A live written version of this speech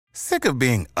Sick of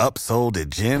being upsold at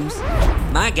gyms?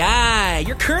 My guy,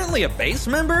 you're currently a base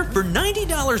member? For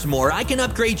 $90 more, I can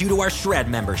upgrade you to our Shred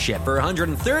membership. For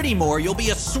 $130 more, you'll be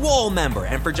a Swole member.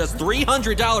 And for just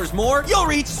 $300 more, you'll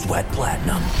reach Sweat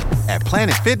Platinum. At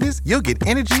Planet Fitness, you'll get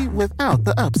energy without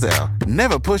the upsell.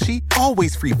 Never pushy,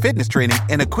 always free fitness training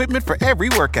and equipment for every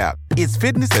workout. It's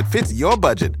fitness that fits your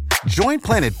budget. Join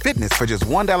Planet Fitness for just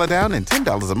 $1 down and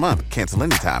 $10 a month. Cancel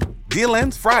anytime. Deal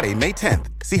ends Friday, May 10th.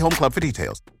 See Home Club for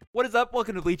details. What is up?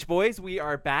 Welcome to Bleach Boys. We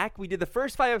are back. We did the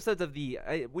first 5 episodes of the,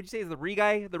 would you say is the Ray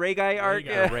Guy arc?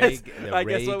 I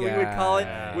guess what we would call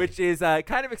it, which is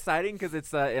kind of exciting because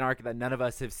it's an arc that none of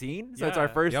us have seen. So it's our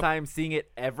first time seeing it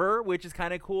ever, which is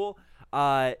kind of cool.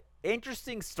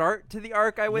 Interesting start to the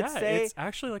arc, I would say. It's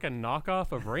actually like a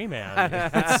knockoff of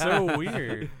Rayman. It's so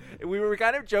weird. We were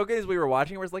kind of joking as we were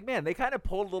watching. We're like, man, they kind of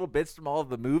pulled little bits from all of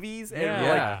the movies, and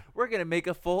we're like, we're gonna make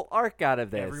a full arc out of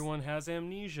this. Everyone has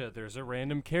amnesia. There's a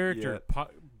random character.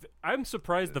 I'm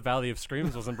surprised the Valley of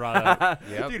Screams wasn't brought up.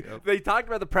 Dude, they talked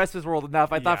about the Precipice World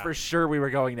enough. I thought for sure we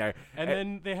were going there. And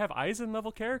then they have Eisen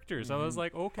level characters. I was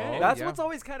like, okay. That's what's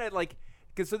always kind of like.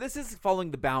 So this is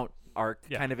following the Bount arc,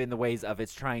 kind of in the ways of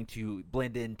it's trying to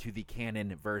blend into the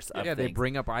canon verse of things. They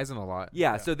bring up Eisen a lot.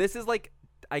 Yeah, so this is like,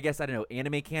 I guess, I don't know,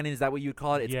 anime canon, is that what you would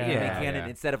call it? It's anime canon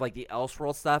instead of like the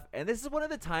Elseworld stuff. And this is one of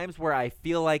the times where I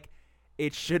feel like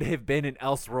it should have been an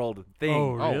Elseworld thing.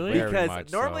 Oh, really?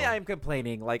 Because normally I'm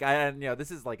complaining, like,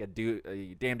 this is like a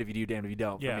damned if you do, damned if you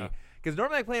don't for me. Because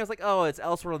normally I was like, oh, it's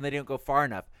Elseworld and they didn't go far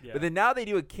enough. But then now they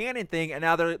do a canon thing, and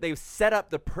now they've set up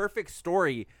the perfect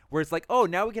story where it's like, oh,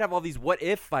 now we can have all these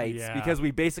what-if fights because we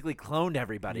basically cloned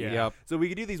everybody. So we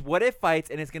can do these what-if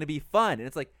fights, and it's going to be fun. And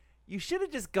it's like, you should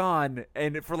have just gone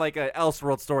and for like a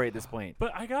Elseworld story at this point.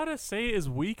 But I gotta say, as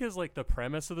weak as like the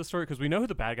premise of the story, because we know who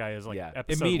the bad guy is, like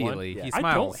episode immediately. 1. He I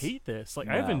smiles. don't hate this. Like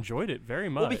I've enjoyed it very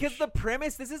much. Well, because the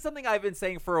premise, this is something I've been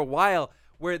saying for a while,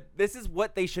 where this is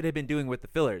what they should have been doing with the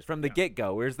fillers from the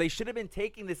get-go, whereas they should have been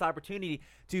taking this opportunity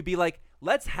to be like,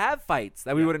 let's have fights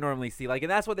that we wouldn't normally see. Like,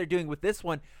 and that's what they're doing with this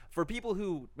one. For people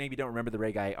who maybe don't remember the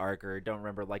Ray Guy arc or don't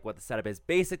remember like what the setup is,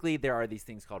 basically there are these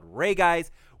things called Ray Guys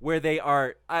where they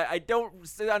are, I don't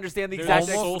understand the exact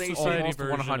explanation. Almost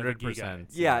 100%.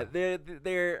 Yeah,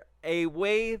 they're a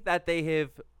way that they have.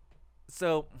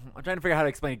 So I'm trying to figure out how to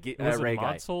explain Ray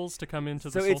Guy. Souls to come into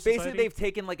the Soul it's basically they've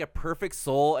taken like a perfect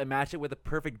soul and matched it with a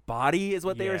perfect body is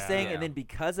what they were saying. And then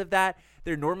because of that,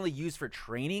 they're normally used for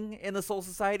training in the Soul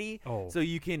Society. So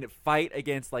you can fight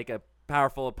against like a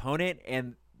powerful opponent,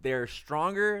 and they're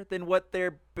stronger than what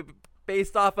they're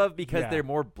based off of because they're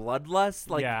more bloodlust.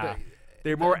 Like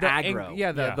they're more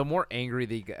aggro. The more angry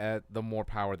they get, the more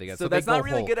power they get. So that's not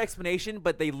really a good explanation,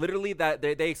 but they literally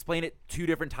they explain it 2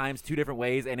 different times, 2 different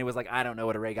ways, and it was like, I don't know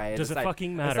what a Ray Guy is. Does it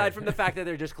fucking matter? Aside from the fact that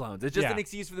they're just clones. It's just an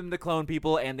excuse for them to clone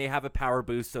people, and they have a power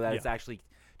boost so that it's actually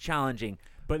challenging.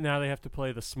 But now they have to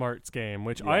play the smarts game,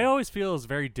 which I always feel is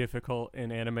very difficult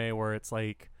in anime, where it's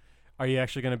like, are you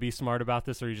actually going to be smart about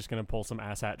this, or are you just going to pull some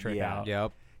asshat trick out?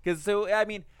 Yep. Because, so, I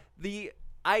mean,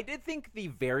 I did think the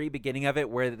very beginning of it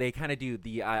where they kind of do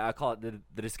the I call it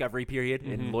the discovery period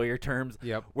in lawyer terms,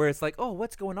 where it's like, oh,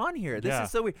 what's going on here? This is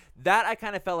so weird. That I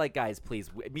kind of felt like, guys, please,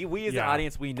 we as an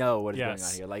audience, we know what is going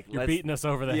on here. Like, you're beating us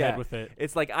over the head with it.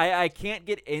 It's like I can't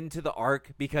get into the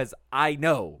arc because I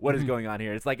know what is going on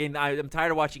here. It's like, and I'm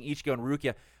tired of watching Ichigo and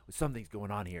Rukia. Something's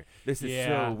going on here. This is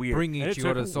so weird. Bring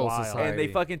Ichigo to Soul Society. And they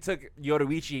fucking took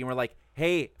Yoruichi and were like,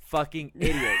 hey, fucking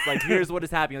idiots. Like, here's what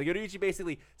is happening. Like, Yoruichi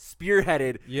basically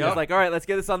spearheaded. It's like, all right, let's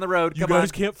get this on the road. You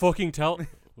guys can't fucking tell.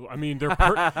 I mean, they're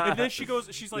and then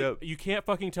she's like, you can't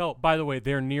fucking tell. By the way,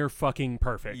 they're near fucking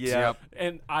perfect.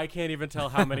 And I can't even tell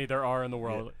how many there are in the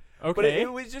world. Okay. But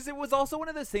it was also one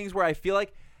of those things where I feel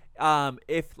like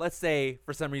if, let's say,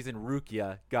 for some reason,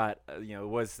 Rukia got,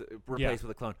 was replaced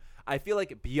with a clone, I feel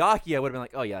like Byakuya would have been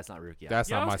like, oh, yeah, that's not Rukia. That's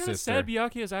not my sister. I was sad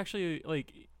Byakuya is actually,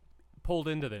 like, pulled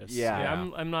into this.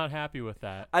 I'm not happy with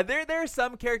that. There are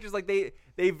some characters, like, they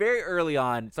very early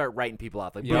on start writing people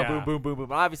off. Like, boom, boom, boom, boom,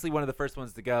 boom. Obviously, one of the first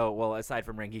ones to go, well, aside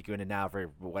from Rengiku and now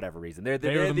for whatever reason. They're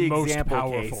the most example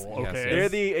powerful. case. Okay. They're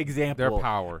the example. Their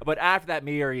power. But after that,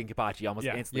 Miyori and Kapachi almost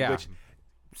instantly, which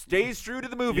stays true to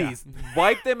the movies.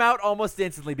 Wipe them out almost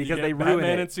instantly because they ruin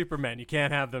Batman it. and Superman. You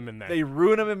can't have them in there. They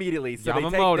ruin them immediately. So they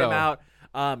take them out.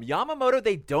 Yamamoto,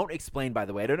 they don't explain, by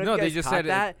the way. I don't know if you guys they just caught said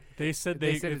that. They said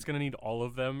it's going to need all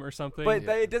of them or something. But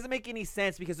it doesn't make any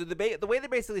sense because the way they're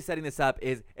basically setting this up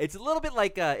is it's a little bit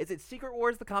like is it Secret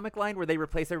Wars, the comic line where they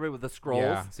replace everybody with the Skrulls?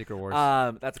 Yeah, Secret Wars.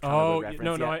 That's a comic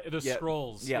book reference. The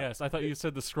Skrulls. Yeah. Yes, I thought you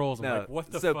said the Skrulls. I'm like,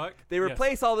 what the fuck? They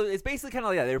replace all the. It's basically kind of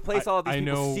like that. They replace all of these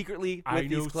people secretly with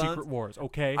these clones. Secret Wars.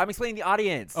 Okay. I'm explaining the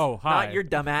audience. Oh, hi. Not your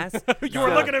dumbass. You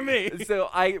were looking at me. So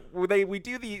we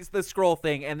do the Skrull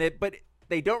thing, but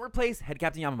they don't replace Head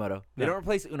Captain Yamamoto. They don't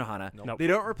replace Unohana. Nope. They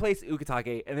don't replace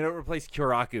Ukitake, and they don't replace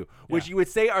Kyoraku, which you would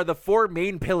say are the 4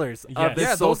 main pillars of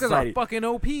this Soul those guys Society. are fucking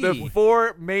OP. The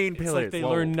 4 main pillars. It's like they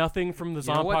learn nothing from the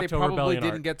Zanpakuto They probably Rebellion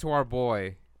didn't arc. get to our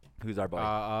boy. Who's our boy?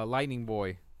 Lightning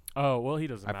Boy. Oh well, he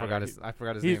doesn't. I matter.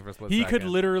 forgot his name for a split He second. could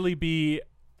literally be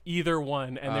either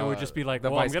one, and they would just be like, the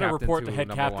 "Well, I'm vice going to captain report to the head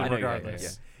number captain one.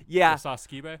 regardless." Yeah.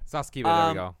 Sasuke. Sasuke, there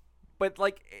we go. But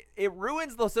like it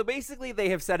ruins though. So basically, they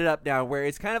have set it up now where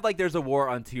it's kind of like there's a war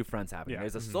on 2 fronts happening. Yeah.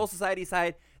 There's a Soul Society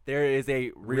side. There is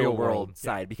a real world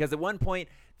side. Because at one point,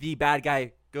 the bad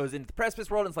guy goes into the precipice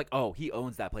world and it's like, oh, he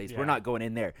owns that place. We're not going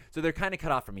in there. So they're kind of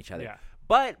cut off from each other. Yeah.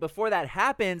 But before that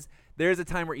happens, there's a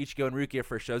time where Ichigo and Rukia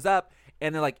first shows up,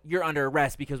 and they're like, you're under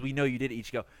arrest because we know you did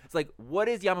Ichigo. It's like, what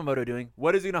is Yamamoto doing?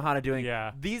 What is Unohana doing?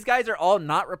 Yeah. These guys are all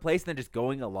not replaced, and they're just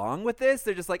going along with this.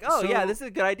 They're just like, oh, yeah, this is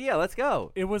a good idea. Let's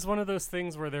go. It was one of those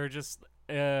things where they're just,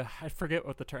 I forget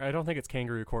what the term, I don't think it's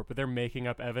Kangaroo Court, but they're making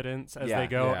up evidence as they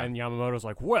go, and Yamamoto's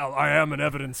like, well, I am an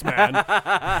evidence man.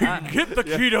 Get the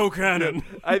keto cannon.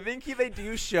 I think they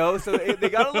do show, so they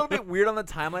got a little bit weird on the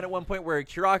timeline at one point where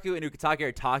Kyoraku and Ukitake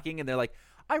are talking, and they're like,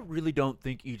 I really don't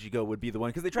think Ichigo would be the one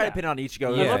because they try to pin it on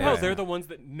Ichigo. I love how they're the ones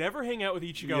that never hang out with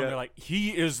Ichigo, and they're like,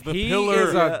 he is the pillar. He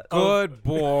is a good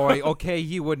boy. Okay,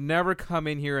 he would never come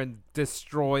in here and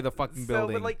destroy the fucking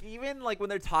building. But like even like when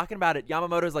they're talking about it,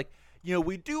 Yamamoto's like, you know,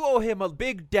 we do owe him a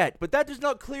big debt, but that does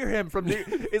not clear him from the.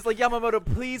 It's like, Yamamoto,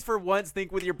 please for once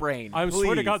think with your brain. I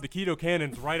swear to God, the keto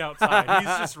cannon's right outside.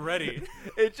 He's just ready.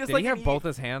 It's just Did like he have both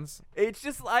his hands? It's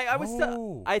just I was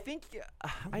I think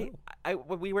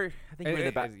we were I think you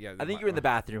were in the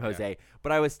bathroom, Jose.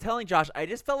 But I was telling Josh, I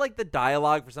just felt like the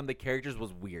dialogue for some of the characters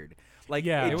was weird. Like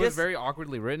it was very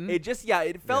awkwardly written. It just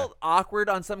it felt awkward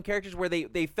on some characters where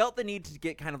they felt the need to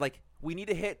get kind of like, we need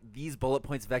to hit these bullet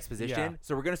points of exposition,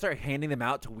 so we're gonna start handing them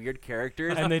out to weird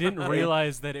characters. And they didn't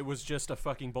realize that it was just a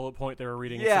fucking bullet point they were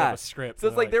reading instead of a script. So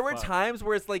it's like there were times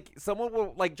where it's like someone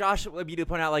will, like Josh immediately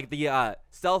point out, like the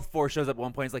Stealth Force shows up at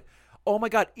one point. It's like, oh my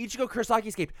God, Ichigo Kurosaki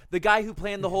escaped. The guy who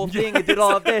planned the whole thing and did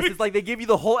all of this. It's like they give you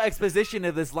the whole exposition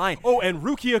of this line. Oh, and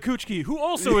Rukia Kuchiki, who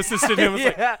also assisted him.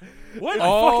 It's like, what?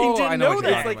 Oh, I fucking didn't know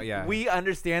that. It's like, we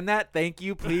understand that. Thank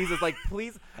you, please. It's like,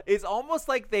 please. It's almost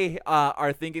like they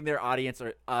are thinking their audience,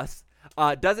 or us,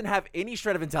 doesn't have any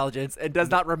shred of intelligence and does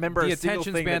not remember a single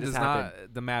thing that just happened. The attention span does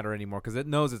not the matter anymore because it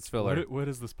knows it's filler. What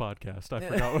is this podcast? I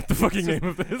forgot what the fucking name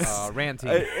of this. Ranting.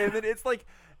 And then it's like,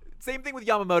 same thing with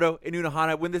Yamamoto and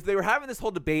Unohana. When they were having this whole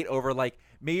debate over, like,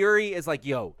 Mayuri is like,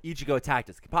 yo, Ichigo attacked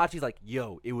us. Kapachi's like,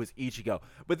 yo, it was Ichigo.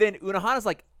 But then Unohana's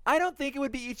like, I don't think it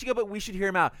would be Ichigo, but we should hear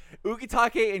him out.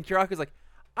 Ukitake and Kyoraku's like,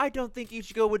 I don't think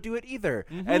Ichigo would do it either.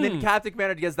 Mm-hmm. And then Captain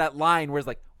Commander gets that line where it's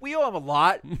like, we owe him a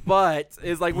lot, but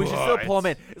it's like, we should still pull him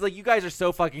in. It's like, you guys are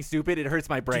so fucking stupid, it hurts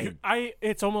my brain. Dude,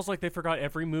 it's almost like they forgot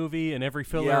every movie and every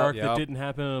filler arc that didn't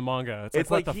happen in the manga. It's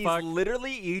like, what the fuck?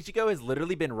 Ichigo has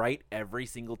literally been right every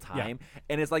single time.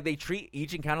 And it's like they treat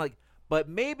each and kind of like, but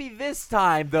maybe this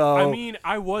time, though. I mean,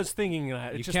 I was thinking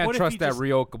that. You can't trust that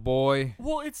Ryoka boy.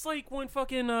 Well, it's like when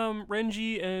fucking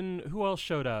Renji and who else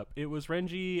showed up? It was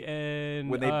Renji and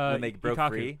when they broke Ikaku.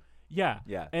 free. Yeah.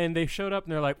 And they showed up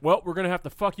and they're like, well, we're going to have to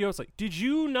fuck you. It's like, did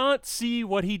you not see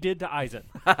what he did to Aizen?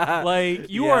 Like,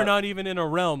 you are not even in a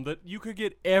realm that you could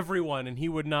get everyone and they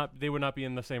would not be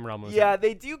in the same realm as him.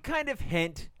 They do kind of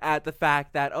hint at the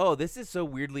fact that, oh, this is so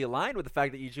weirdly aligned with the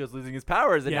fact that Ichigo's losing his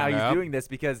powers and now he's doing this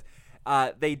because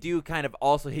they do kind of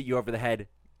also hit you over the head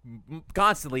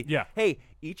constantly. Hey,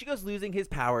 Ichigo's losing his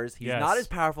powers. He's not as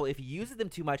powerful. If he uses them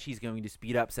too much, he's going to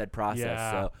speed up said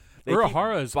process. So they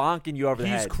Urahara's bonking you over the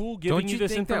head. He's cool giving you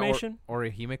this information. Or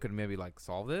Orihime could maybe like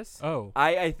solve this. Oh,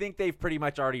 I think they've pretty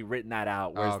much already written that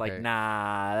out. Where it's like,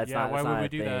 nah, that's not. Why would we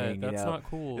do that? That's not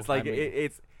cool. It's like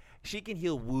it's. She can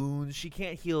heal wounds. She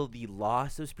can't heal the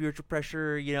loss of spiritual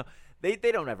pressure. You know. They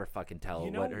don't ever fucking tell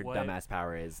what her dumbass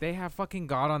power is. They have fucking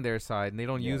God on their side, and they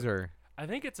don't use her. I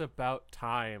think it's about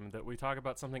time that we talk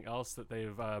about something else that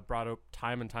they've brought up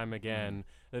time and time again,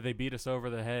 that they beat us over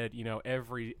the head,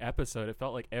 every episode. It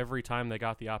felt like every time they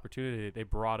got the opportunity, they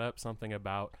brought up something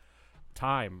about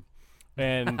time.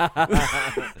 And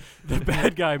the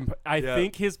bad guy, I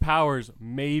think his powers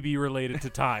may be related to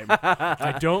time.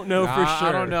 I don't know for sure.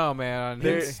 I don't know, man.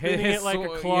 They're spinning it like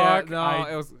a clock.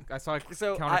 Yeah, I saw it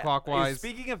counterclockwise.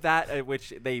 Speaking of that,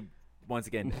 which they once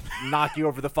again knock you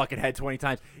over the fucking head 20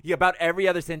 times. About every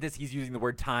other sentence, he's using the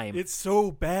word time. It's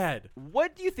so bad.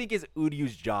 What do you think is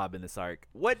Uryu's job in this arc?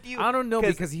 What do you? I don't know,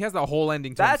 because he has the whole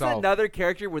ending to that's himself. Another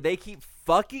character where they keep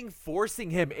fucking forcing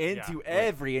him into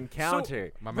every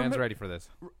encounter. My man's ready for this.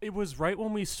 It was right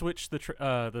when we switched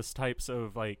this types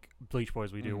of like Bleach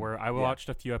Boys we do, where I watched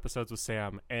a few episodes with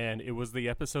Sam, and it was the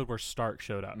episode where Stark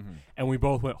showed up, and we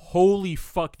both went, "Holy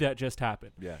fuck, that just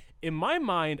happened!" Yeah. In my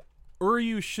mind,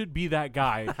 Uryu should be that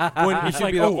guy when it's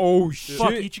like, shit.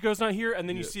 Fuck, Ichigo's not here, and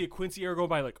then you see a Quincy arrow go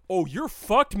by, like, oh, you're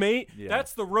fucked, mate. Yeah.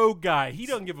 That's the rogue guy. He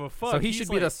doesn't give a fuck. So he He's should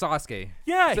like, be the Sasuke.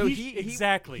 Yeah, So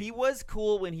exactly. He was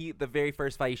cool when the very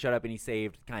first fight he showed up and he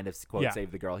saved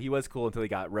the girl. He was cool until he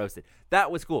got roasted. That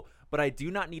was cool. But I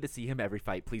do not need to see him every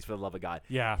fight, please, for the love of God.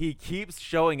 Yeah. He keeps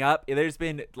showing up. There's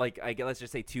been, let's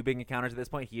just say 2 big encounters at this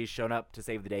point. He has shown up to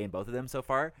save the day in both of them so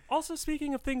far. Also,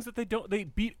 speaking of things that they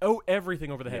beat everything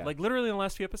over the head. Yeah. Like, literally in the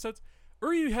last few episodes,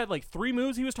 Uryu had like 3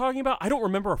 moves he was talking about. I don't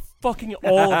remember fucking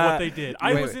all of what they did.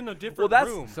 I was in a different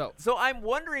room. So I'm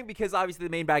wondering, because obviously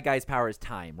the main bad guy's power is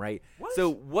time, right? What?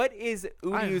 So what is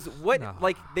Uryu's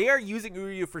they are using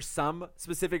Uryu for some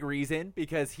specific reason,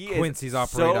 because he Quincy's is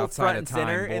operate so outside front of and time,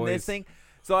 center in this boys. thing.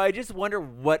 So I just wonder,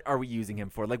 what are we using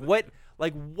him for?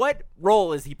 What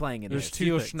role is he playing in There's this? two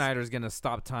Steel things. Schneider's gonna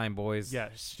stop time, boys. Yeah,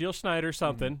 Steel Schneider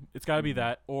something. It's got to be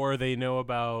that, or they know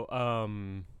about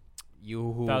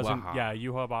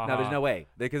Yuha Baha. No, there's no way,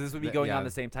 because this would be going on yeah. the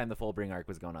same time the Fullbring arc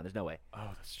was going on. There's no way. Oh,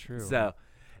 that's true. So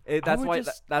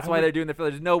that's why they're doing the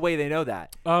filler. There's no way they know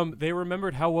that. They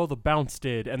remembered how well the bounce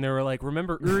did, and they were like,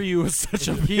 "Remember, Uryu was such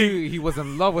a he was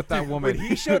in love with that woman. When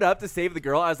he showed up to save the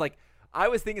girl, I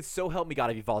was thinking, so help me God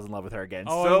if he falls in love with her again.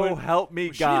 Oh, Help me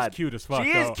God. She is cute as fuck. She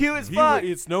is though. cute as fuck.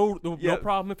 It's no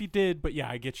problem if he did, but yeah,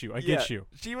 I get you. I get you.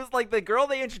 She was like the girl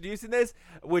they introduced in this,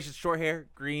 which is short hair,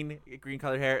 green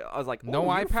colored hair. I was like, no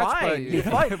eye you're patch, fine. You're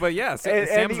fine. but yes, and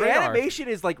Sam's the radar. animation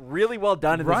is like really well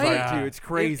done in this Right. arc too. It's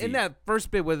crazy. In that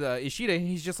first bit with Ishida,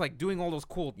 he's just like doing all those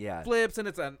cool flips, and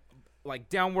it's a like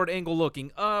downward angle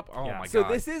looking up. Oh my god. So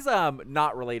this is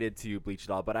not related to Bleach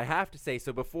at all, but I have to say,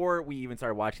 so before we even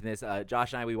started watching this,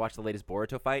 Josh and we watched the latest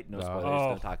Boruto fight. No spoilers,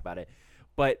 don't talk about it.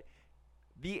 But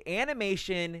the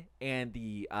animation and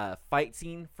the fight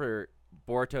scene for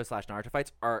Boruto / Naruto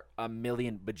fights are a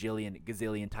million bajillion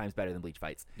gazillion times better than Bleach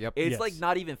fights. Yep. It's like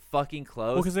not even fucking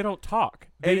close. Well, because they don't talk.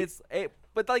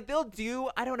 But like they'll do,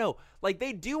 I don't know, like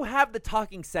they do have the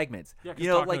talking segments. Yeah, you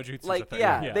know, talk no jutsu's like a thing.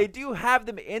 yeah, they do have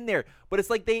them in there, but it's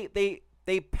like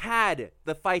they pad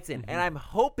the fights in, and I'm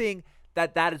hoping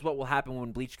that is what will happen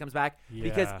when Bleach comes back,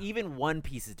 because even One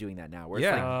Piece is doing that now. Where it's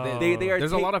like they are.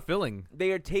 There's a lot of filling.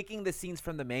 They are taking the scenes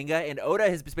from the manga, and Oda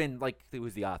has been like,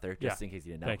 who's the author, just in case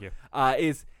you didn't know. Thank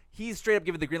you. He's straight up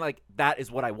giving the green, like, that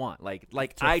is what I want. Like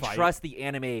I trust the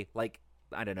anime, like,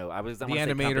 I don't know. I was the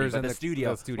animators and the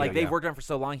studio. Like they've worked on it for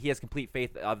so long. He has complete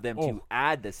faith of them to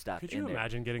add this stuff. Could you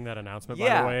imagine getting that announcement?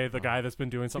 Yeah. By the way, the guy that's been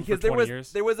doing something because for 20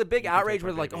 years. There was a big outrage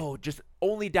where like, oh, just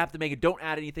only adapt the manga, don't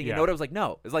add anything. And Oda was like,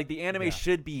 no, it's like the anime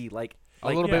should be like a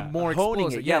little bit more honing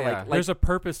explosive. it. Like there's a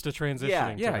purpose to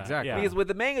transitioning. Yeah, exactly. Yeah. Because with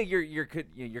the manga, you're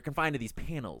confined to these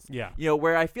panels. Yeah. You know,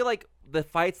 where I feel like the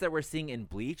fights that we're seeing in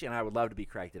Bleach, and I would love to be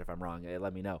corrected if I'm wrong.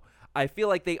 Let me know. I feel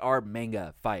like they are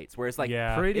manga fights, where it's like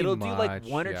it'll do like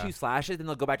 1 or 2 slashes, then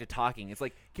they'll go back to talking. It's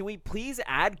like, can we please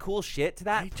add cool shit to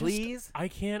that, please? I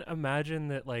can't imagine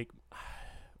that, like,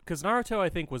 because Naruto I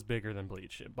think was bigger than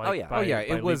Bleach. By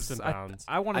it was. leaps and bounds.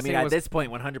 I want to say at it was, this point,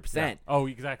 100%. Yeah. Oh,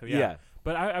 exactly. Yeah.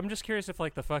 But I'm just curious if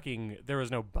like there was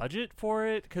no budget for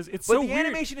it, because it's but so the weird.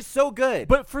 animation is so good.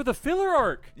 But for the filler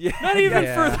arc, not even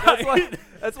for that.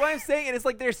 That's why I'm saying it. It's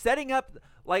like they're setting up,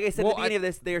 like I said at the beginning of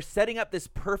this, they're setting up this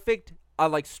perfect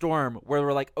like storm where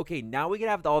we're like, okay, now we can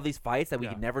have all these fights that we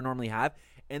could never normally have.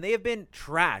 And they have been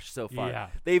trash so far. Yeah.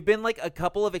 They've been like a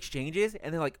couple of exchanges,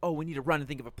 and they're like, oh, we need to run and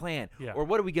think of a plan. Yeah. Or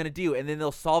what are we going to do? And then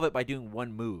they'll solve it by doing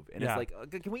one move. And it's like,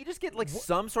 can we just get like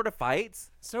some sort of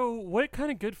fights? So what kind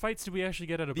of good fights do we actually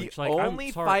get out of Bleach? The Like,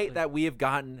 only fight that we have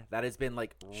gotten that has been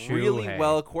like really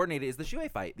well coordinated is the Shuei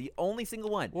fight. The only single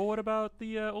one. Well, what about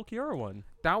the Ulquiorra one?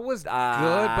 That was good,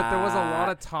 but there was a lot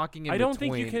of talking in I don't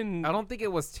between. think you can. I don't think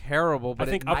it was terrible, but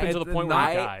I think up until the point where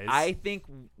he dies. I think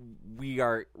we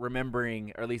are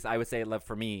remembering, or at least I would say it left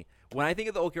for me. When I think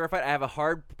of the Ulquiorra fight, I have a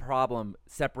hard problem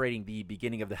separating the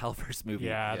beginning of the Hellverse movie.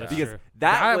 Yeah, that's because true.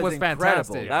 that was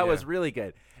fantastic. that was really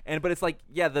good. But it's like,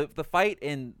 the fight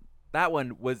in that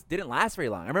one didn't last very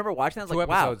long. I remember watching that. I was 2 like,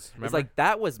 episodes, wow. remember? It's like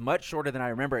that was much shorter than I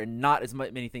remember, and not as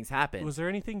many things happened. Was there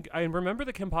anything? I remember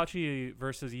the Kenpachi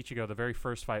versus Ichigo. The very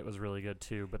first fight was really good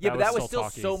too. But yeah, that was still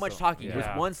talky, so much talking. Yeah.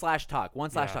 It was /talk,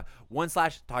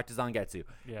 /talk, talk to Zangetsu,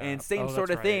 Yeah. and same Oh, sort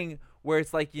that's of thing where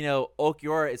it's like, you know,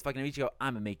 Okiura is fucking Ichigo.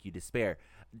 I'm gonna make you despair.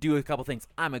 Do a couple things.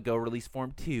 I'm gonna go release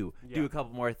Form 2. Yeah. Do a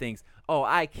couple more things. Oh,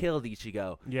 I killed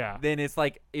Ichigo. Yeah. Then it's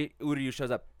like Uryu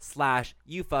shows up. /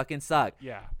 you fucking suck.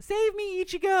 Yeah. Save me,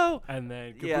 Ichigo. And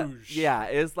then Yeah, kaboosh. yeah.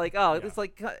 It's like, oh, Yeah. it's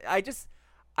like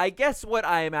I guess what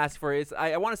I am asking for is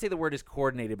I want to say the word is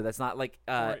coordinated, but that's not like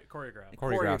Choreographed.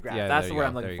 Choreographed. Yeah, that's there the you word go,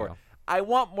 I'm looking there you for. go. I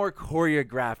want more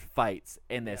choreographed fights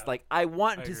in this. Yeah. Like I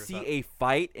want I to agree with see that. a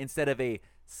fight instead of a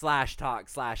 /talk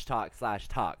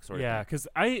sort of Yeah, thing. because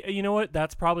you know what?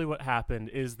 That's probably what happened.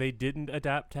 Is they didn't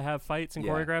adapt to have fights and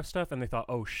Yeah. choreographed stuff, and they thought,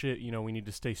 oh shit, you know, we need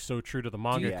to stay so true to the Do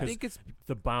manga you because think it's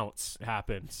the bounce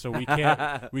happened, so we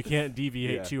can't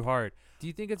deviate Yeah. too hard. Do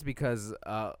you think it's because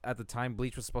at the time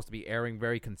Bleach was supposed to be airing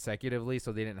very consecutively,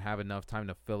 so they didn't have enough time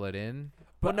to fill it in?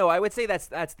 But no, I would say that's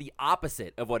the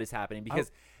opposite of what is happening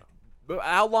because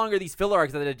how long are these filler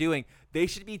arcs that they're doing? They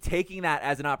should be taking that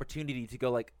as an opportunity to go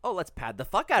like, oh, let's pad the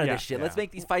fuck out of Yeah, this shit. Let's yeah.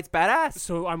 make these fights badass.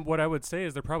 So what I would say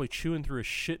is they're probably chewing through a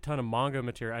shit ton of manga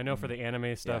material. I know for the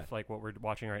anime stuff, like what we're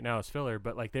watching right now is filler,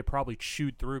 but like they probably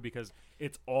chewed through because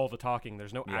it's all the talking.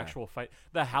 There's no actual fight.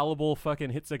 The Hannibal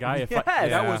fucking hits a guy. Yes. That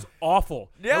Yeah. was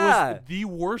awful. Yeah. That was the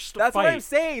worst That's fight. what I'm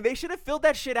saying. They should have filled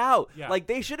that shit out. Yeah. Like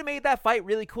they should have made that fight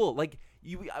really cool. Like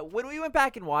when we went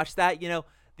back and watched that, you know,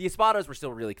 the Espadas were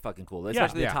still really fucking cool,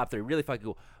 especially Yeah. the top 3, really fucking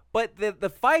cool. But the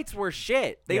fights were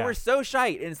shit. They Yeah. were so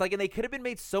shite, and it's like, and they could have been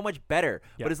made so much better.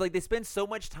 Yeah. But it's like they spend so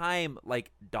much time like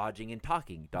dodging and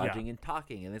talking,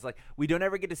 and it's like we don't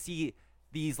ever get to see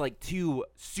these like two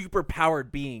super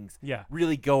powered beings Yeah.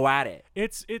 really go at it.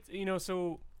 It's you know,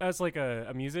 so as like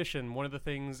a musician, one of the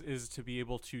things is to be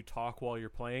able to talk while you're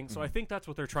playing. So I think that's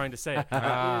what they're trying to say. Is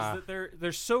that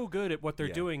they're so good at what they're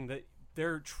doing that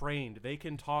they're trained. They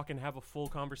can talk and have a full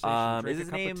conversation. Drink Is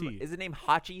a cup of tea. his name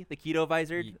Hachi, the keto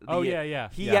visor? Oh, yeah.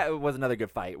 He Yeah. was another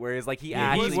good fight. Whereas like he He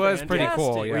actually was pretty cool,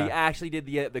 fantastic. where he yeah. actually did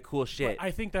the cool shit.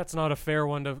 I think that's not a fair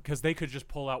one to because they could just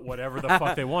pull out whatever the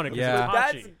fuck they wanted. 'Cause Yeah. it's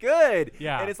That's Hachi. good.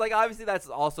 Yeah. And it's like obviously that's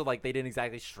also like they didn't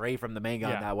exactly stray from the manga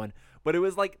on Yeah. that one. But it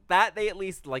was like that they at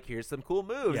least like here's some cool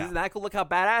moves. Yeah. Isn't that cool? Look how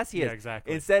badass he is. Yeah,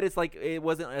 exactly. Instead it's like it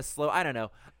wasn't a slow I don't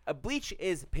know. Bleach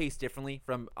is paced differently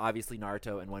from obviously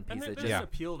Naruto and One Piece. And It's there's just an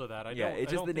appeal to that. yeah,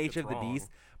 it's just the nature of the wrong. beast.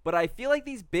 But I feel like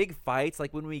these big fights,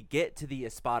 like when we get to the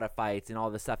Espada fights and all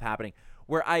this stuff happening,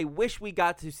 where I wish we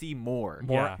got to see more.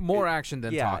 Yeah. More action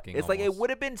than talking. It's like it almost. would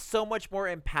have been so much more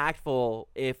impactful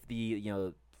if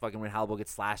fucking when Hannibal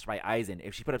gets slashed by Aizen,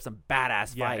 if she put up some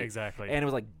badass Yeah, fight. exactly. And it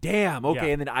was like, damn, okay.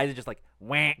 Yeah. And then Aizen just like,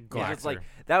 wham. It's just Glaxer. like,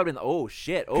 that would have been, oh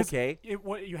shit, 'Cause okay.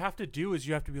 what you have to do is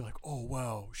you have to be like, oh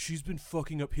wow, she's been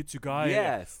fucking up Hitsugaya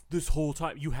Yes. this whole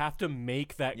time. You have to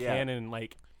make that Yeah. canon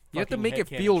like. You have to fucking make it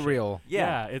headcanon feel shit. real.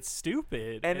 Yeah. It's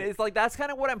stupid. And it's like that's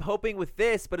kind of what I'm hoping with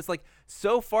this, but it's like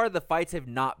so far the fights have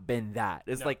not been that.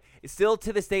 It's No. like it's still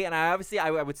to this day, and I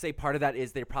would say part of that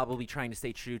is they're probably trying to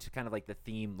stay true to kind of like the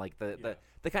theme, like the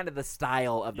kind of the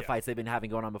style of the Yeah. fights they've been having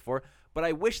going on before. But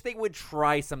I wish they would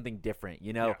try something different.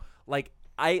 You know, Yeah. like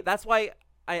that's why.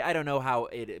 I don't know how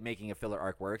making a filler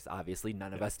arc works. Obviously,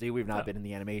 none of us do. We've not been in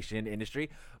the animation industry,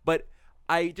 but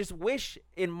I just wish,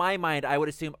 in my mind, I would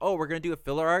assume, oh, we're going to do a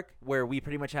filler arc where we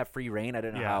pretty much have free reign. I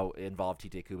don't know Yeah. how involved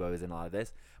Tite Kubo is in all of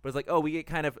this, but it's like, oh, we get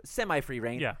kind of semi-free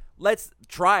reign. Yeah. Let's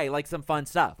try like some fun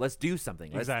stuff. Let's do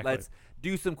something. Exactly. Let's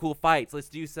do some cool fights. Let's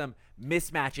do some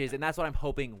mismatches, and that's what I'm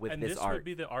hoping with and this this arc. would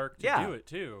be the arc to Yeah. do it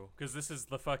too, because this is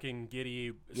the fucking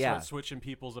giddy Yeah. switching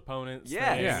people's opponents.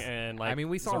 Yes. thing, Yeah. and like I mean,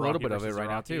 we saw a little Zaraki bit of it versus right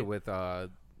now Zaraki. too with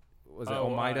was it Oh,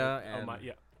 Omaida and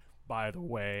yeah. By the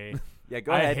way, yeah,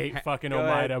 go I ahead. hate fucking Go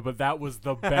ahead. Omaida, but that was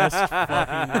the best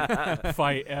fucking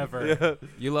fight ever.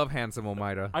 you love handsome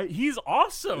Omaida. He's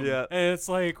awesome. Yeah. And it's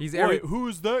like, He's wait, every-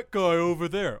 who's that guy over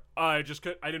there? I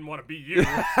didn't want to be you. You're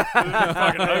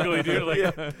fucking ugly, dude. Like,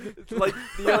 It's like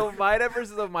the Omaida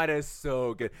versus Omaida is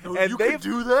so good, and you they can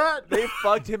do that? They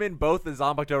fucked him in both the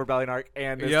Zanpakuto Rebellion arc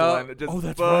and this Yeah. one. Just Oh,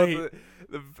 that's both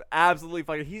right. Absolutely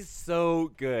fucking. He's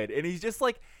so good, and he's just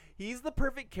like he's the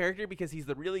perfect character because he's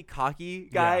the really cocky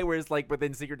guy. Yeah. Whereas like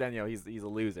within Secret Denyo, he's a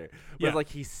loser. But Yeah. it's like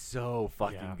he's so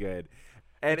fucking Yeah. good,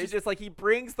 and it's just like he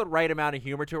brings the right amount of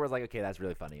humor to it. Where it's like, okay, that's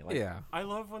really funny. Like, Yeah. I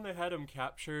love when they had him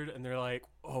captured and they're like,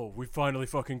 oh, we finally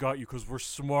fucking got you because we're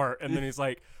smart. And then he's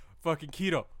like, fucking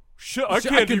Keto, I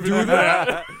can't even do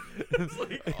that.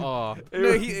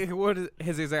 What is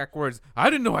his exact words? I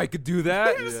didn't know I could do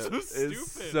that. So stupid.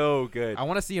 It's so good. I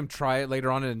want to see him try it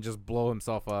later on and just blow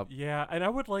himself up. Yeah, and I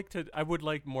would like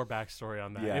more backstory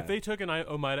on that. Yeah. If they took an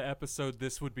Omaeda episode,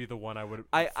 this would be the one I would.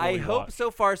 I hope watch.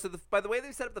 so far. So by the way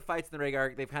they've set up the fights in the Rhaegar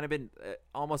arc, they've kind of been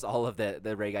almost all of the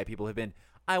Rhaegar people have been.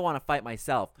 I want to fight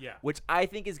myself. Yeah. Which I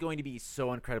think is going to be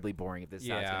so incredibly boring if this is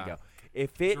how it's going to go.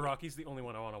 If Ziraki's the only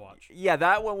one I want to watch. Yeah,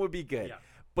 that one would be good. Yeah.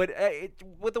 But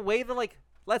with the way the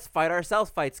let's fight ourselves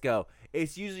fights go,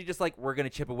 it's usually just like we're gonna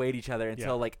chip away at each other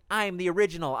until I'm the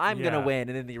original, I'm gonna win,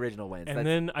 and then the original wins. And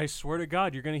then I swear to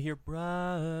God, you're gonna hear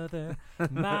brother,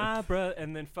 my brother,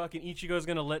 and then fucking Ichigo's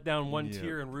gonna let down one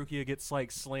tear, and Rukia gets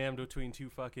slammed between two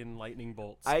fucking lightning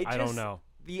bolts. I don't know.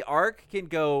 The arc can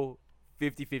go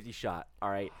 50-50 shot. All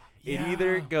right. Yeah. It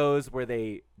either goes where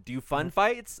they do fun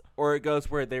fights, or it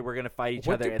goes where they were gonna fight each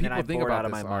other, and then I'm bored out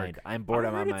of my mind. I'm bored out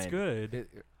of my mind. It's good.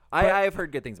 I've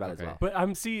heard good things about it as well. But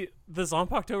the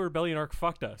Zanpakuto Rebellion arc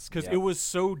fucked us because it was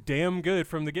so damn good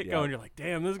from the get-go, and you're like,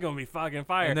 damn, this is going to be fucking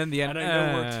fire. And then the end, and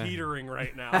I know we're teetering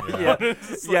right now.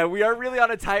 We are really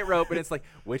on a tightrope, and it's like,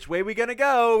 which way we going to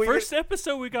go? First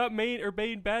episode, we got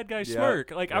main bad guy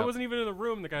smirk. Like, I wasn't even in the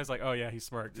room. The guy's like, oh, yeah, he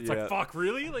smirked. It's like, fuck,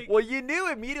 really? Like, well, you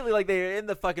knew immediately, like, they're in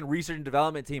the fucking research and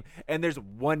development team, and there's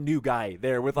one new guy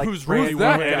there with, like, who's really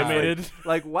well animated.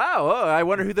 Like, wow, I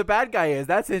wonder who the bad guy is.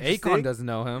 That's interesting. Akon doesn't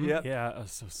know him. Yep. Yeah,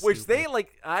 so stupid. Which they,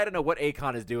 I don't know what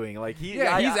Akon is doing. Like, he's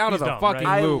out of the fucking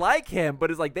I loop. like him, but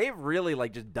it's like they've really,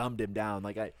 just dumbed him down.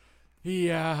 Like, I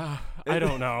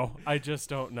don't know. I just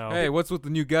don't know. Hey, what's with the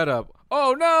new getup?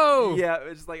 Oh no! Yeah,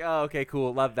 it's just like, oh, okay,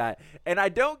 cool, love that. And I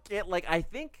don't get I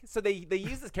think so. They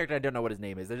use this character. I don't know what his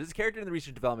name is. There's this character in the research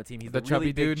and development team. He's the really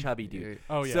chubby dude. Chubby dude.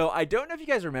 Oh yeah. So I don't know if you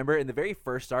guys remember in the very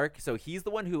first arc. So he's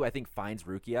the one who I think finds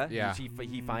Rukia. Yeah.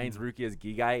 He finds Rukia's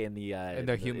Gigai in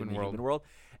the human world,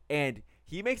 and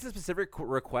he makes a specific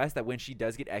request that when she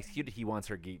does get executed, he wants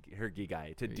her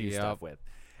Gigai to do stuff with.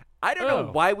 I don't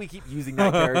know why we keep using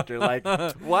that character. Like,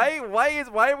 why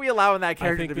are we allowing that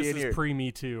character to be in here? I think this is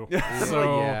pre-Me Too.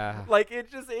 So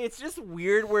it's just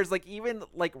weird. Whereas even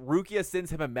Rukia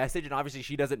sends him a message, and obviously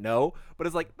she doesn't know, but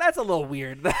it's like that's a little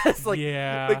weird. That's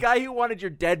the guy who wanted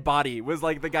your dead body was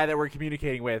the guy that we're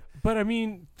communicating with. But I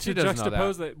mean, to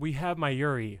juxtapose that, we have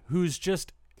Mayuri, who's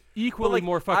just equally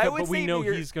more fucked up, but we know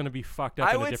he's going to be fucked up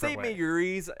in a different way. I would say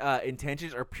Mayuri's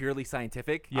intentions are purely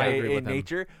scientific in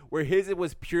nature, where his it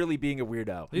was purely being a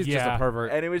weirdo. He's just a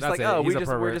pervert. And it was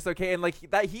we're just okay. And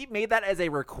that he made that as a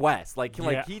request.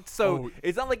 It's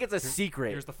not like it's a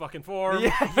secret. Here's the fucking form.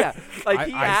 Yeah.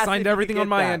 I signed everything on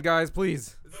my end, guys,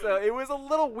 please. So it was a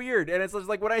little weird, and it's just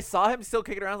when I saw him still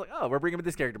kicking around, I was like, "Oh, we're bringing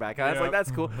this character back." I was like,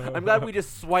 "That's cool." I'm glad we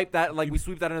just swiped that, we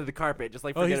sweep that under the carpet, just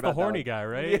forget he's about the horny guy,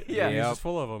 right? Yeah, he's just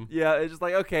full of them. Yeah, it's just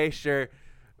okay, sure,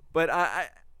 but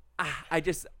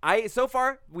so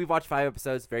far we've watched 5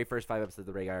 episodes, very first 5 episodes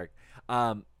of the Rhaegar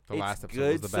arc. The last episode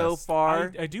good was the best. so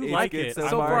far. I do like it. So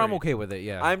far, I'm okay with it.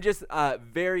 Yeah, I'm just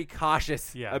very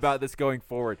cautious about this going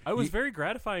forward. I was very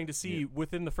gratifying to see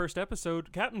within the first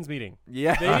episode captain's meeting.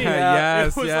 Yeah,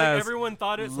 yes, it was everyone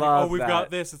thought it's we've got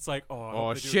this. It's like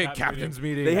shit, captain's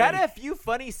meeting. They had a few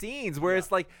funny scenes where it's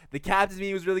the captain's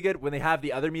meeting was really good. When they have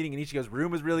the other meeting in Ichigo's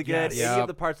room was really good. Any of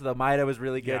the parts of the Maeda was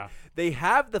really good. Yeah. They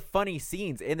have the funny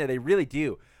scenes in there. They really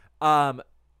do.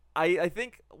 I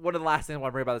think one of the last things I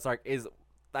want to bring about this arc is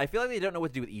I feel like they don't know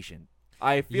what to do with Ishin.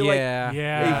 I feel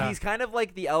he's kind of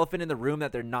like the elephant in the room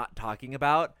that they're not talking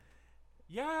about.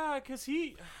 Yeah, because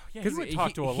he would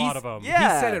talk to a lot of them.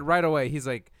 Yeah. He said it right away. He's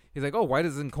like, oh, why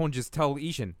doesn't Kon just tell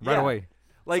Ishin right away?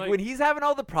 When he's having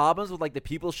all the problems with the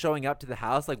people showing up to the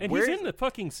house, and he's in the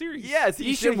fucking series. Yes,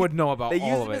 Ishin would know about all of it. They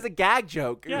use him as a gag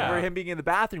joke for him being in the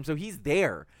bathroom, so he's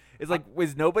there. It's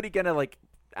was nobody gonna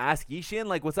ask Ishin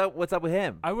what's up with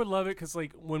him? I would love it because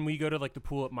when we go to the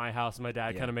pool at my house, my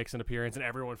dad kind of makes an appearance and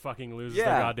everyone fucking loses their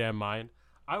goddamn mind.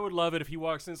 I would love it if he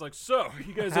walks in and is so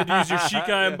you guys had to use your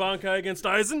Shikai and Bankai against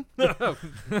Aizen?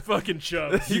 Fucking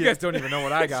chubs. You guys don't even know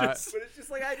what I got. But it's just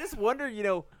I just wonder,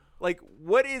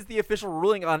 what is the official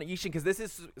ruling on Ishin? Because this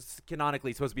is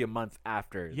canonically supposed to be a month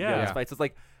after this fight. So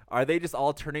it's are they just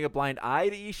all turning a blind eye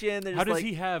to Ishin? How does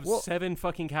he have 7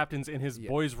 fucking captains in his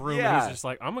boy's room and he's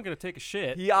just I'm going to take a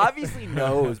shit? He obviously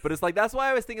knows, but it's that's why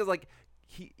I was thinking Kon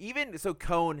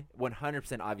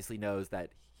 100% obviously knows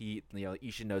that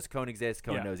Ishin knows Kon exists,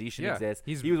 Kon knows Ishin exists.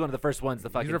 He was one of the first ones to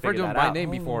fucking He's referred to him by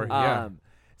name before.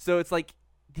 So it's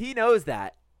he knows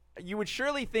that. You would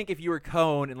surely think if you were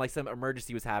Kon and some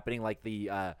emergency was happening,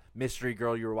 the mystery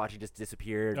girl you were watching just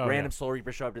disappeared, random Soul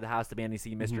Reaper show up to the house demanding to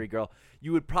see mystery girl,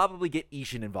 you would probably get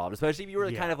Ishin involved, especially if you were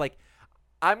kind of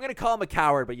I'm gonna call him a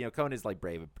coward, but Kon is like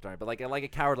brave, but like a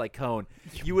coward like Kon,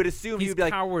 you would assume he would be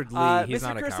like cowardly. He's Mr.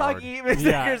 not a Kurosaki, coward.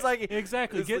 Mr. Kurosaki.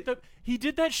 Exactly. He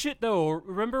did that shit though.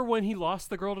 Remember when he lost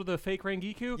the girl to the fake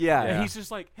Rangiku? Yeah. And he's just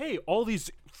like, hey, all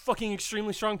these fucking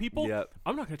extremely strong people. Yep.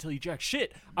 I'm not gonna tell you jack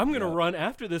shit. I'm gonna run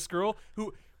after this girl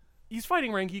who. He's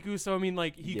fighting Rangiku, so I mean,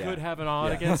 like, he could have an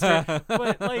odd against her.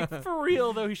 But, like, for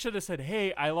real, though, he should have said,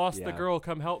 hey, I lost the girl,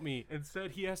 come help me.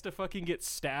 Instead, he has to fucking get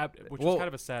stabbed, which is kind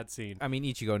of a sad scene. I mean,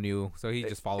 Ichigo knew, so he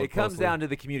just followed It comes down to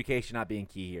the communication not being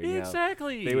key here.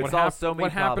 Exactly. They would solve so many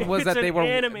What happened problems. was that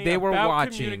they were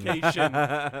watching. Communication,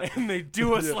 and they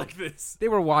do us like this. They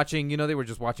were watching, they were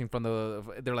just watching from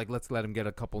they're like, let's let him get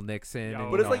a couple nicks in.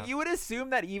 But it's like, you would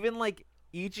assume that even, like,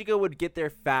 Ichigo would get there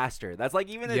faster. That's like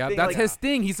even a thing. That's like, his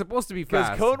thing. He's supposed to be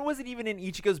fast. Because Kon wasn't even in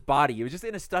Ichigo's body. It was just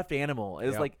in a stuffed animal. It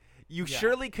was like you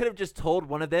surely could have just told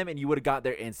one of them and you would have got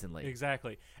there instantly.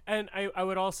 Exactly. And I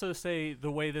would also say the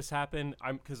way this happened,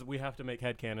 because we have to make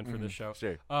headcanon for this show.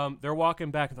 Sure. They're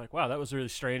walking back and like, wow, that was really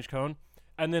strange, Kon.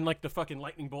 And then like the fucking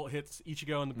lightning bolt hits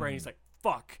Ichigo in the brain. He's like,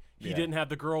 fuck. He didn't have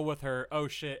the girl with her. Oh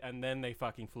shit. And then they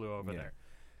fucking flew over there.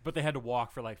 But they had to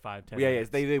walk for like 5-10 minutes.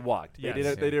 They walked. Yes.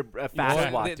 They did a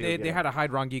fast walk. They had to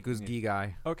hide Rangiku's gi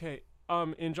guy. Okay.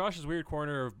 In Josh's weird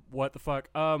corner of what the fuck.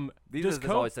 This is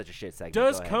always such a shit segment.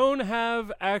 Does Kon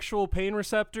have actual pain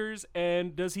receptors,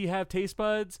 and does he have taste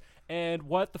buds? And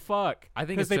what the fuck? I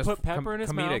think it's they just put pepper in his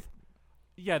comedic. mouth.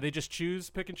 Yeah, they just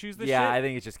pick and choose this shit. Yeah, I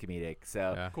think it's just comedic.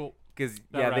 So cool. Because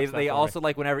That they for also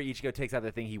like whenever Ichigo takes out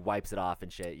the thing, he wipes it off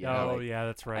and shit. Yeah,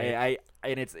 that's right.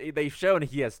 And they've shown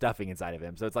he has stuffing inside of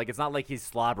him, so it's like it's not like he's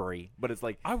slobbery, but it's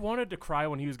like I wanted to cry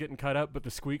when he was getting cut up, but the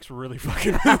squeaks were really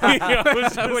fucking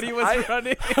moving when he was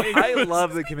running. I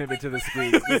love the commitment to the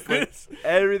squeaks. Like,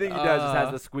 everything he does just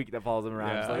has the squeak that follows him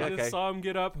around. Yeah. It's like, I okay. just saw him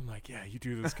get up. I'm like, yeah, you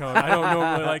do this, Kon. I don't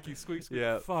normally like you, squeak.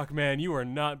 Yeah. Fuck, man, you are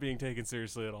not being taken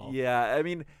seriously at all. Yeah, I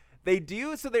mean, they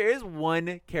do. So there is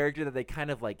one character that they kind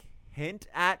of like hint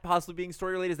at possibly being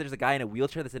story related. There's a guy in a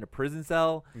wheelchair that's in a prison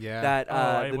cell that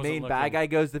the main bad guy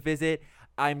goes to visit.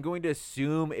 I'm going to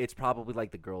assume it's probably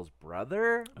like the girl's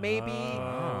brother, maybe,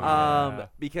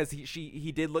 because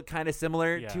he did look kind of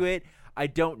similar to it. I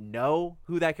don't know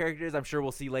who that character is. I'm sure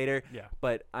we'll see later. Yeah,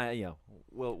 but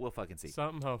we'll fucking see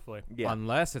something. Hopefully,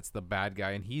 unless it's the bad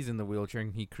guy and he's in the wheelchair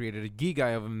and he created a gi guy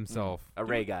of himself, a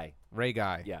Ray guy. Ray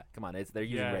guy. Yeah, come on, they're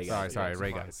using Ray guys. Sorry,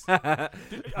 Ray guys.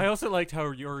 I also liked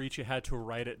how Yoruichi had to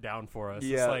write it down for us.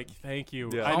 It's like, thank you.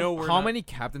 Yeah. I know how many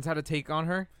captains had to take on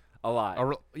her? A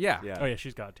lot. Yeah. Oh yeah,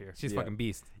 she's God tier. She's fucking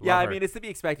beast. Yeah, Love I her. mean it's to be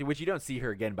expected, which you don't see her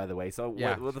again, by the way. So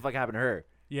what the fuck happened to her?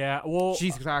 Yeah, well,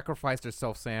 she sacrificed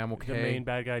herself, Sam. Okay. The main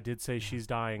bad guy did say she's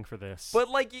dying for this. But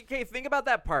like, okay, think about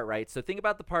that part, right? So think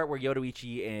about the part where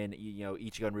Yoruichi and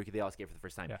Ichigo and Ruki, they all escape for the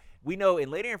first time. Yeah. We know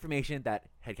in later information that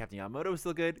Head Captain Yamamoto was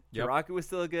still good, Kiraku was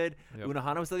still good,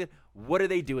 Unohana was still good. What are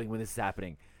they doing when this is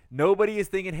happening? Nobody is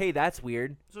thinking, hey, that's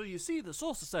weird. So you see, the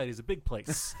Soul Society is a big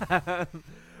place.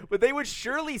 But they would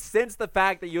surely sense the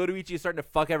fact that Yoruichi is starting to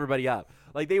fuck everybody up.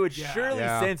 Like, they would surely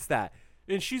sense that.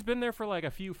 And she's been there for like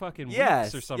a few fucking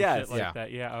weeks or some shit like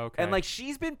that. Yeah, okay. And like,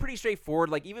 she's been pretty straightforward,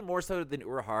 like even more so than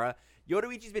Urahara.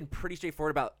 Yoruichi's been pretty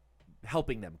straightforward about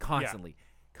helping them constantly.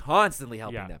 Constantly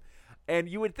helping them. And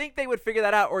you would think they would figure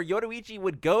that out, or Yoruichi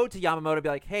would go to Yamamoto and be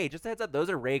like, hey, just a heads up, those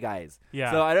are Ray guys.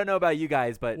 Yeah. So I don't know about you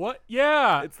guys, but what?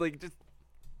 Yeah. It's like just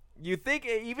you think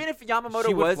even if Yamamoto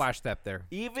she was flash step there.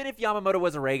 Even if Yamamoto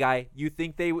was a Ray guy, you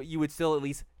think you would still at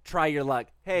least try your luck.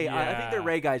 Hey, I think they're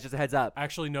Ray guys. Just a heads up.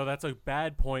 Actually, no, that's a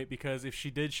bad point because if she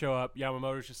did show up,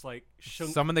 Yamamoto's just like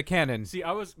summon the cannon. See,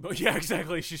 yeah,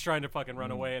 exactly. She's trying to fucking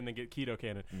run away and then get Keto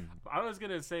cannon. I was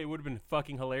gonna say it would have been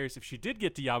fucking hilarious if she did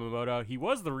get to Yamamoto. He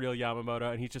was the real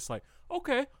Yamamoto, and he's just like,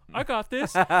 okay, I got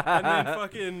this. And then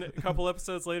fucking a couple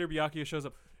episodes later, Byakuya shows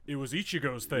up. It was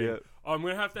Ichigo's thing. Yeah. I'm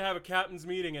gonna have to have a captain's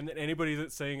meeting, and then anybody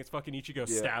that's saying it's fucking Ichigo,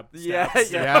 stab.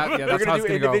 We're gonna do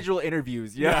individual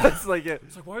interviews. Yeah, it's like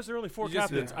it's like, why is there only 4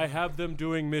 captains? I have them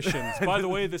doing missions. By the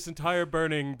way, this entire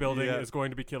burning building is going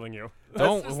to be killing you.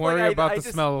 Don't worry about the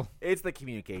smell. It's the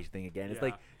communication thing again. It's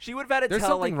like she would have had to There's tell.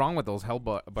 There's something wrong with those hell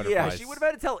butterflies. Yeah, she would have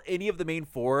had to tell any of the main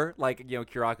 4, like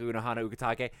Kiraku, Unohana,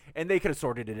 Ukitake, and they could have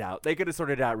sorted it out. They could have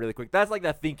sorted it out really quick. That's like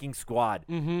that thinking squad.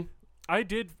 Mm-hmm. I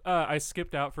did. I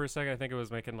skipped out for a second. I think it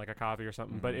was making like a coffee or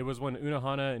something. But it was when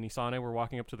Unohana and Isane were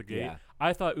walking up to the gate. Yeah.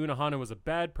 I thought Unohana was a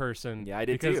bad person. Yeah, I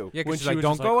did too. Yeah, because she's like,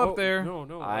 don't go up there.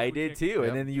 No. I did too.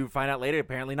 And then you find out later,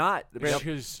 apparently not.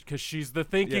 Because she's the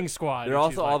thinking squad. They're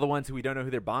also all the ones who we don't know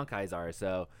who their Bankais are.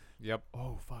 So Yep.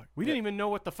 Oh fuck. We didn't even know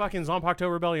what the fucking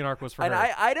Zanpakuto Rebellion arc was for And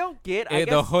her. I don't get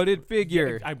The hooded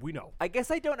figure. We know. I guess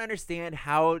I don't understand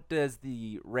how do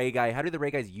the Ray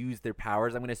Guys use their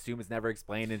powers? I'm gonna assume it's never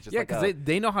explained. It's just because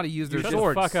they know how to use their Shut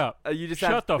swords. the fuck up. You just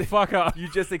Shut the fuck up. You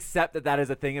just accept that is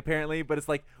a thing apparently, but it's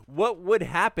like, what would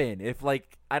happen if,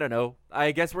 like, I don't know.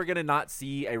 I guess we're gonna not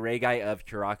see a Ray Guy of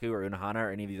Kiraku or Unohana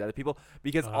or any of these other people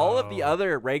because all of the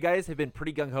other Ray Guys have been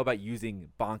pretty gung ho about using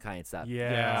Bankai and stuff.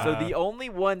 Yeah. So the only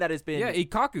one that has been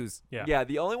Ikaku's. Yeah,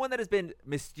 the only one that has been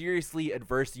mysteriously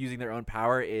adverse to using their own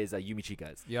power is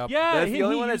Yumichika's. Yep. Yeah, That's the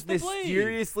only one used that's the blade.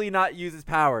 mysteriously not uses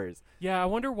powers. Yeah, I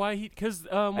wonder why because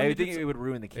I think it would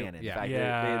ruin the canon. yeah. In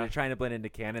fact, they're trying to blend into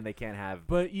canon. They can't have.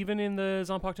 But even in the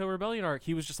Zanpakuto Rebellion arc,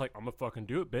 he was just like, "I'm gonna fucking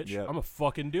do it, bitch. I'm gonna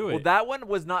fucking do it." Well, that one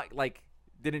was not like.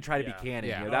 Didn't try to be canon.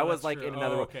 Yeah. You know, that was that's like true. in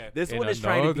another. Okay. This In one is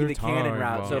trying to be the canon another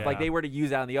route. So if like Yeah. they were to use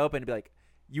that in the open, it'd be like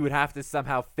you would have to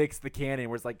somehow fix the canon.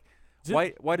 Where it's like,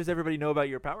 why does everybody know about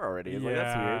your power already? It's like,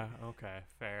 that's weird. Okay,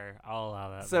 fair. I'll allow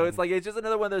that. So then. it's like it's just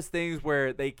another one of those things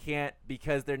where they can't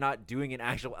because they're not doing an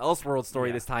actual Elseworld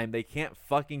story this time. They can't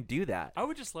fucking do that. I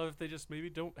would just love if they just maybe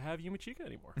don't have Yumichika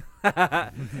anymore.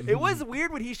 It was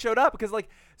weird when he showed up because like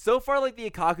so far like the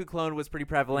Ikaku clone was pretty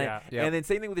prevalent, Yeah. Yep. and then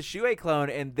same thing with the Shuei clone,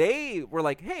 and they were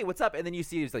like, "Hey, what's up?" And then you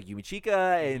see it's like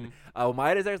Yumichika and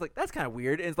Omaida's there. It's like that's kind of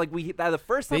weird. And it's like the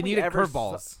first time They we needed ever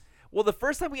curveballs. Well, the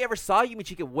first time we ever saw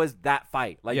Yumichika was that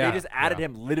fight. Like Yeah, they just added yeah.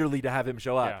 him literally to have him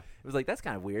show up. Yeah. It was like that's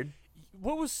kind of weird.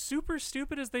 What was super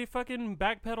stupid is they fucking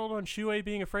backpedaled on Shuei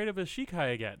being afraid of his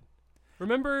Shikai again.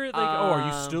 Remember, like, are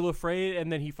you still afraid?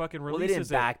 And then he fucking Well, they releases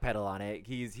didn't it. backpedal on it.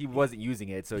 He wasn't using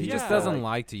it, so He he just Yeah. doesn't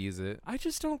like to use it. I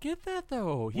just don't get that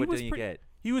though. He What was didn't you get?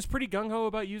 He was pretty gung ho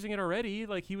about using it already.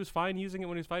 Like he was fine using it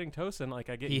when he was fighting Tosin. Like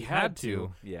I get He had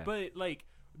to. Yeah. But like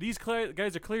these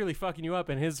guys are clearly fucking you up,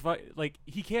 and his like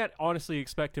he can't honestly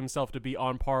expect himself to be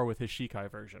on par with his Shikai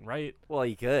version, right? Well,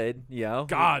 he could, you know.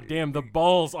 God damn the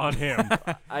balls on him.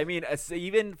 I mean,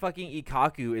 even fucking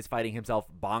Ikaku is fighting himself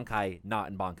Bankai, not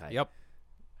in Bankai. Yep.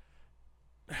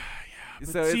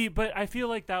 So See, but I feel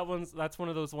like that's one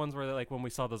of those ones where like when we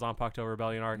saw the Zanpakuto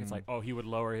Rebellion arc, it's like, oh, he would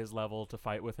lower his level to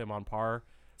fight with him on par.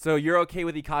 So you're okay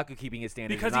with Ikaku keeping his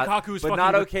standards, Because but not, Ikaku is but fucking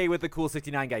not the- okay with the cool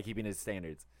 69 guy keeping his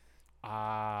standards.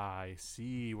 I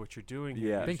see what you're doing here.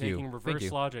 Yeah. You're Thank you. taking Thank reverse you.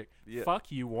 logic. Yeah.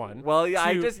 Fuck you, one. Well,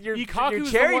 yeah, Two, you're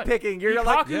Ikaku's cherry the one, picking. You're Ikaku's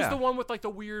like, Yeah. the one with like the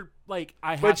weird, like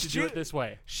I But have to do Shu- it this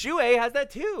way. Shuei has that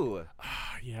too.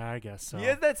 Yeah, I guess so. He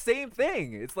has that same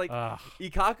thing. It's like Ugh.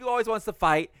 Ikaku always wants to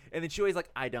fight, and then Shuei's like,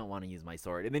 I don't want to use my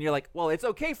sword. And then you're like, well, it's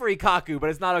okay for Ikaku,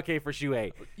 but it's not okay for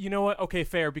Shuei. You know what? Okay,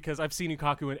 fair, because I've seen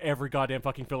Ikaku in every goddamn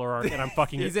fucking filler arc, and I'm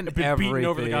fucking He's in been beaten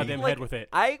over the everything. goddamn Like, head with it.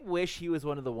 I wish he was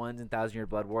one of the ones in Thousand Year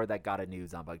Blood War that got a new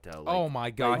Zanpakuto. Like, Oh my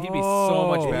god, he'd be so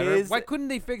much better. His- Why couldn't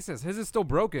they fix this? His is still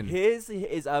broken. His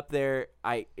is up there.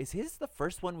 Is his the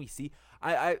first one we see?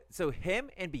 So him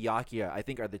and Byakuya, I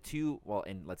think, are the two. Well,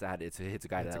 and let's add it's a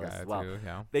guy to that list as well. too,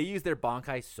 yeah. They use their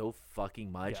Bankai so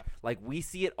fucking much. Yeah. Like we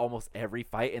see it almost every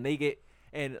fight, and they get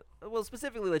well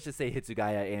specifically, let's just say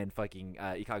Hitsugaya and fucking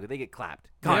Ikaku, they get clapped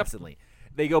constantly.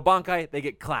 They go Bankai, they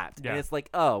get clapped, Yeah. and it's like,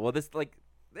 oh well, this like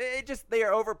they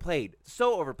are overplayed,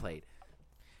 so overplayed.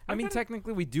 I mean,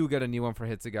 technically, we do get a new one for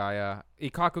Hitsugaya.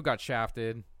 Ikaku got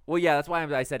shafted. Well, yeah, that's why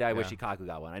I said I wish Yeah. Ikaku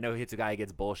got one. I know Hitsugaya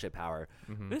gets bullshit power.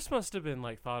 This must have been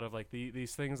like thought of like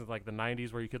these things of like the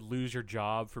 90s where you could lose your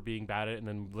job for being bad at it and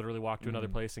then literally walk to another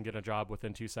place and get a job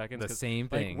within 2 seconds. The 'Cause, same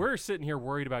like, thing. we're sitting here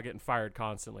worried about getting fired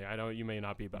constantly. I know you may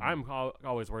not be, but I'm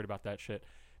always worried about that shit.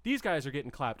 These guys are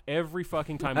getting clapped every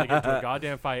fucking time they get into a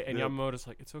goddamn fight, and Yamamoto's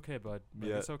like, "It's okay, bud.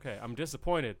 Like, It's okay. I'm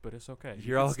disappointed, but it's okay.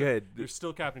 You're all good." You're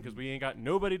still captain because we ain't got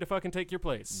nobody to fucking take your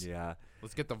place." Yeah.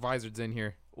 Let's get the Vizards in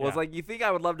here. Well, it's Yeah. like you think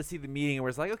I would love to see the meeting where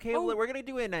it's like, okay, well, we're gonna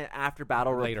do an after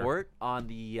battle Later. report on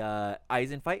the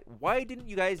Aizen fight. Why didn't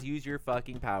you guys use your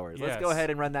fucking powers? Let's go Yes.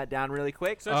 ahead and run that down really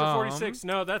quick. Section 46.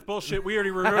 No, that's bullshit. We already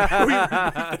removed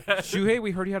that. Shuhei, we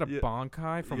heard he had a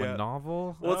Bankai from Yeah. a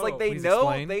novel. Well, it's like they Please know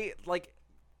explain. they like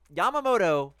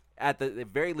Yamamoto at the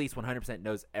very least 100%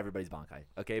 knows everybody's Bankai,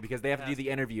 okay? Because they have to do the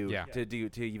interview Yeah.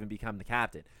 to even become the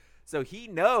captain. So he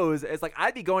knows. It's like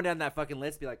I'd be going down that fucking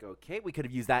list, be like, okay, we could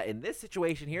have used that in this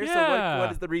situation here. So Yeah.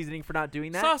 what is the reasoning for not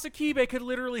doing that? Sasakibe could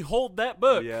literally hold that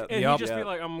book, Yep. and Yep. he'd just be Yep.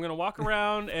 like, "I'm gonna walk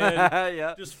around and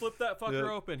Yeah. just flip that fucker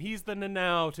open." He's the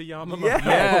Nanao to Yamamoto. Yeah.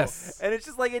 Yes. And it's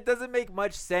just like it doesn't make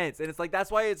much sense. And it's like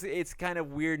that's why it's kind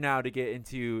of weird now to get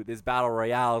into this battle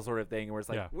royale sort of thing where it's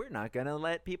like Yeah. we're not gonna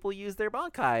let people use their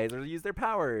Bankais or use their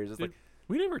powers. It's Dude, like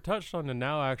we never touched on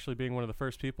Nanao actually being one of the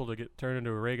first people to get turned into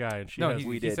a Ray guy, and she No, has,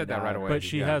 he did said that not. right away. but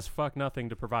she yeah. has fuck nothing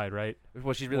to provide, right?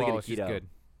 well, she's really Well, good at she's keto. good.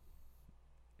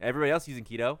 Everybody else using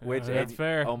keto, which that's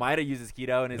fair. Omaida uses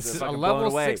keto and is a fucking level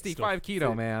blown away. 65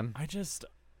 keto, man.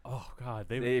 Oh God,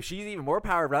 if she's even more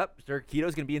powered up, her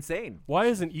keto's gonna be insane. Why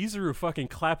isn't Izuru fucking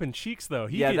clapping cheeks though?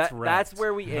 He gets wrecked. That's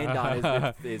where we end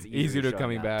on. Is Izuru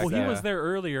coming back? Well, he was there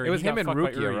earlier. It was him and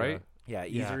Rukia, right? Yeah,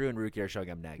 Izuru and Rukia are showing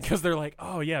up next. Because they're like,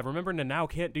 oh yeah, remember Nanao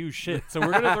can't do shit, so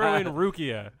we're gonna throw in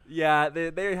Rukia. Yeah,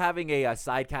 they're having a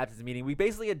side captains meeting. We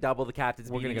basically get double the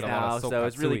captains meetings now, so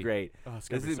it's really great. Oh,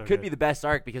 this could be the best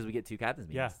arc because we get 2 captains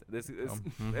meetings.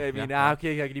 Yeah. I mean, how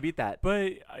can you beat that?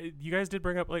 But you guys did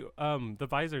bring up like the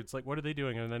Vizards. Like, what are they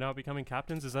doing? Are they now becoming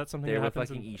captains? Is that something they're that happens?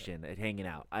 They're fucking Ishin and hanging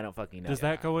out. I don't fucking know. Does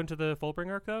that go into the Fullbring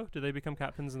arc though? Do they become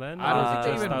captains then? I don't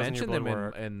think they even mentioned them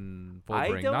in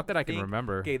Fullbring. Not that I can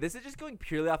remember. Okay, this is just going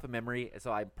purely off of memory,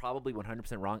 so I'm probably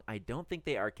 100% wrong. I don't think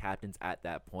they are captains at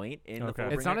that point in the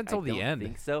Fullbring. It's not until the end. I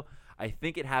think so. I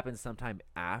think it happens sometime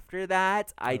after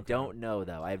that. I don't know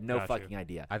though. I have no fucking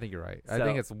idea. I think you're right. I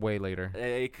think it's way later.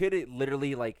 It could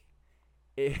literally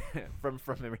from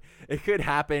memory. It could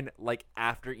happen like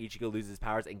after Ichigo loses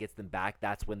powers and gets them back.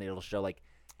 That's when it'll show like.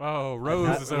 Oh,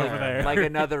 Rose is over there. Like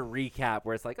another recap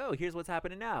where it's like, oh, here's what's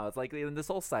happening now. It's like in the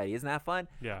Soul Society. Isn't that fun?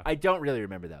 Yeah. I don't really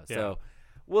remember though. Yeah. So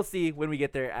we'll see when we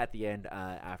get there at the end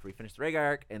after we finish the Rega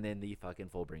arc and then the fucking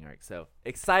Fullbring arc. So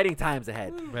exciting times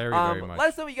ahead. Very, very much. Let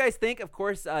us know what you guys think. Of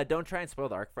course, don't try and spoil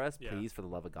the arc for us, please, for the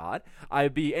love of God.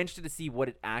 I'd be interested to see what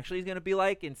it actually is going to be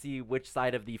like and see which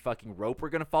side of the fucking rope we're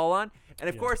going to fall on. And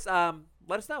of course,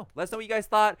 let us know. Let us know what you guys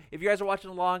thought. If you guys are watching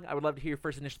along, I would love to hear your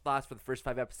first initial thoughts for the first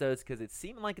 5 episodes because it's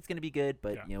seeming like it's going to be good,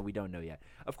 but we don't know yet.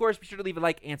 Of course, be sure to leave a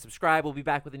like and subscribe. We'll be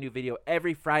back with a new video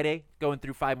every Friday, going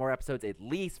through 5 more episodes at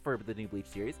least for the new Bleach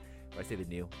series. Or I say the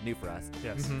new for us.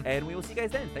 Yes. And we will see you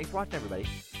guys then. Thanks for watching, everybody.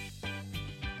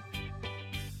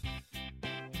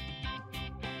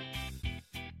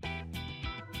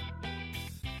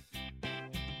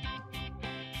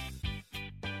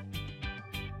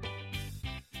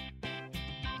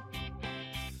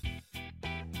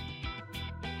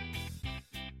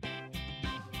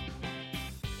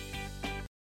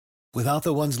 Without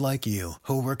the ones like you,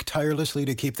 who work tirelessly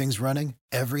to keep things running,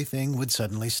 everything would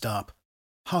suddenly stop.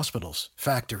 Hospitals,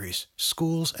 factories,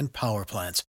 schools, and power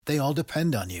plants, they all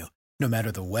depend on you. No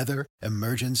matter the weather,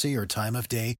 emergency, or time of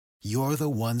day, you're the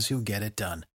ones who get it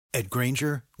done. At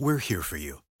Grainger, we're here for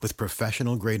you with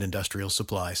professional-grade industrial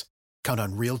supplies. Count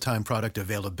on real-time product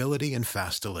availability and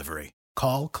fast delivery.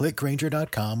 Call, click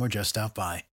Grainger.com, or just stop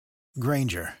by.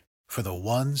 Grainger, for the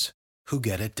ones who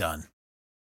get it done.